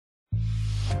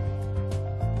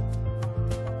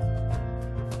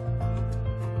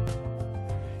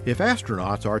If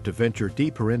astronauts are to venture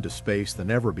deeper into space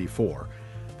than ever before,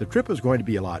 the trip is going to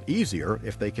be a lot easier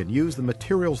if they can use the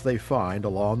materials they find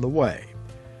along the way.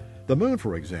 The moon,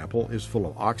 for example, is full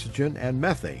of oxygen and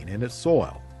methane in its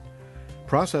soil.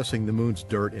 Processing the moon's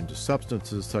dirt into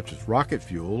substances such as rocket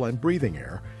fuel and breathing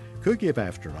air could give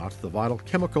astronauts the vital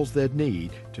chemicals they'd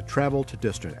need to travel to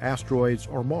distant asteroids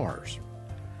or Mars.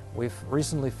 We've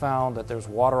recently found that there's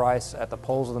water ice at the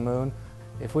poles of the moon.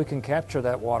 If we can capture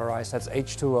that water ice, that's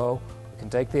H2O. We can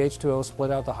take the H2O,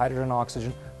 split out the hydrogen and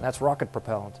oxygen, and that's rocket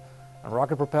propellant. And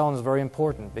rocket propellant is very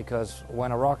important because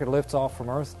when a rocket lifts off from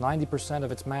Earth, 90%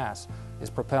 of its mass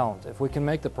is propellant. If we can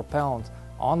make the propellant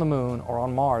on the moon or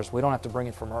on Mars, we don't have to bring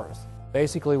it from Earth.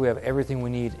 Basically, we have everything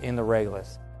we need in the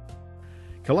regolith.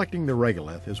 Collecting the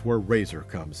regolith is where RASSOR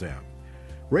comes in.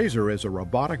 RASSOR is a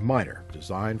robotic miner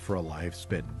designed for a life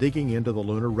spent digging into the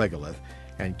lunar regolith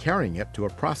and carrying it to a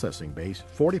processing base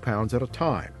 40 pounds at a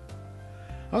time.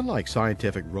 Unlike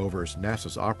scientific rovers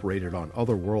NASA's operated on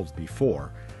other worlds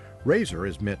before, RASSOR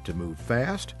is meant to move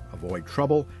fast, avoid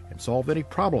trouble, and solve any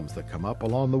problems that come up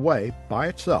along the way by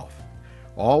itself,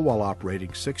 all while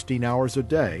operating 16 hours a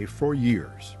day for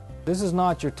years. This is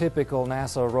not your typical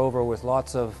NASA rover with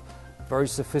lots of very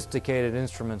sophisticated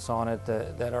instruments on it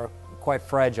that are quite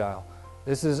fragile.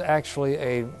 This is actually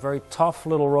a very tough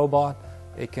little robot.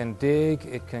 It can dig,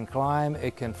 it can climb,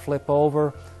 it can flip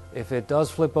over. If it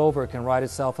does flip over, it can right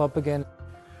itself up again.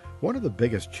 One of the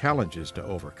biggest challenges to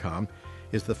overcome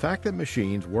is the fact that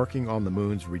machines working on the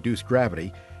moon's reduced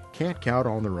gravity can't count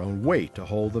on their own weight to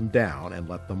hold them down and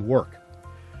let them work.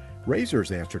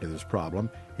 RASSOR's answer to this problem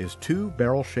is two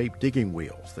barrel-shaped digging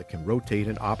wheels that can rotate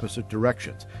in opposite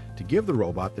directions to give the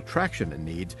robot the traction it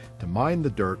needs to mine the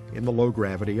dirt in the low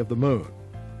gravity of the moon.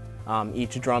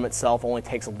 Each drum itself only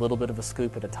takes a little bit of a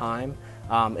scoop at a time.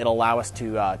 It'll allow us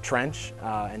to trench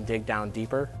and dig down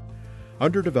deeper.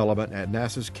 Under development at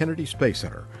NASA's Kennedy Space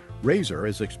Center, RASSOR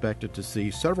is expected to see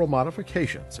several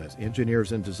modifications as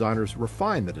engineers and designers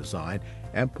refine the design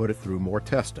and put it through more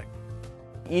testing.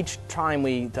 Each time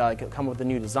we come up with a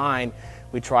new design,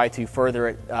 we try to further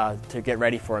it to get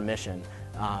ready for a mission.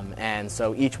 And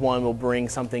so each one will bring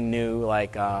something new,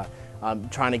 like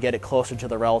trying to get it closer to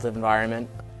the relative environment.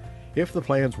 If the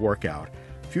plans work out,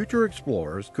 future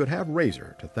explorers could have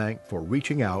RASSOR to thank for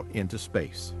reaching out into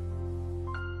space.